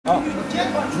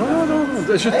Non, non,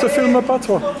 non, je te filme pas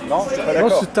toi. Non, je suis pas Non,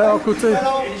 d'accord. c'était à côté.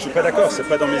 Je suis pas d'accord, c'est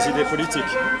pas dans mes idées politiques.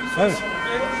 Ouais.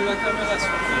 Coupez la caméra, s'il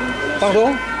vous plaît. Pardon?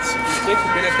 S'il vous plaît,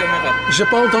 coupez la caméra. J'ai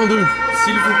pas entendu.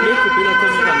 S'il vous plaît, coupez la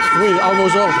caméra. Oui, à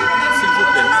vos ordres. S'il vous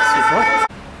plaît, merci.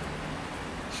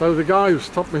 So the guy who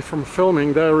stopped me from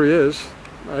filming, there he is.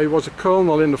 He was a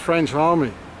colonel in the French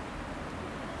army.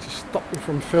 Just stopped me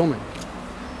from filming.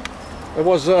 It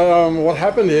was what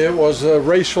happened here was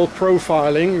racial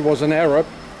profiling. He was an Arab.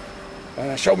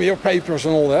 Show me your papers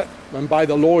and all that. And by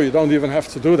the law, you don't even have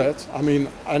to do that. I mean,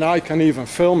 and I can even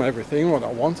film everything what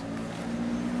I want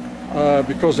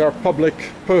because they're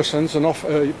public persons, and a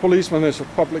policeman is a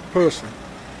public person.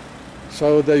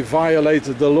 So they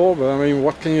violated the law. But I mean,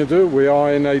 what can you do? We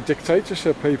are in a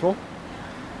dictatorship, people.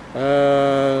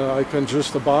 I can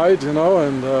just abide, you know,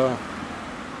 and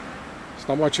there's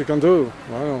not much you can do.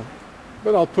 Well,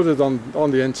 but I'll put it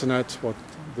on the internet, what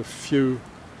the few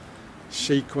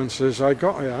sequences I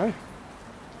got here.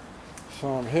 So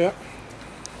I'm here.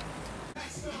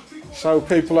 So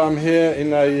people, I'm here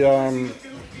in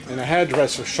a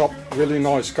hairdresser shop, really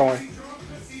nice guy,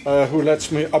 who lets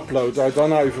me upload. I don't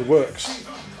know if it works.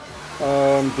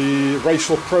 The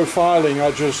racial profiling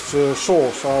I just saw,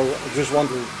 so I just want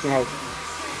to, you know,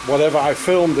 whatever I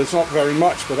filmed, it's not very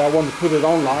much, but I want to put it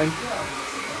online.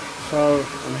 So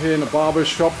I'm here in a barber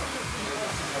shop.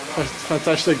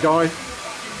 Fantastic guy.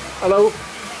 Hello.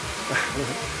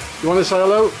 You want to say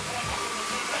hello?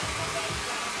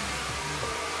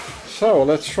 So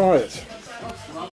let's try it.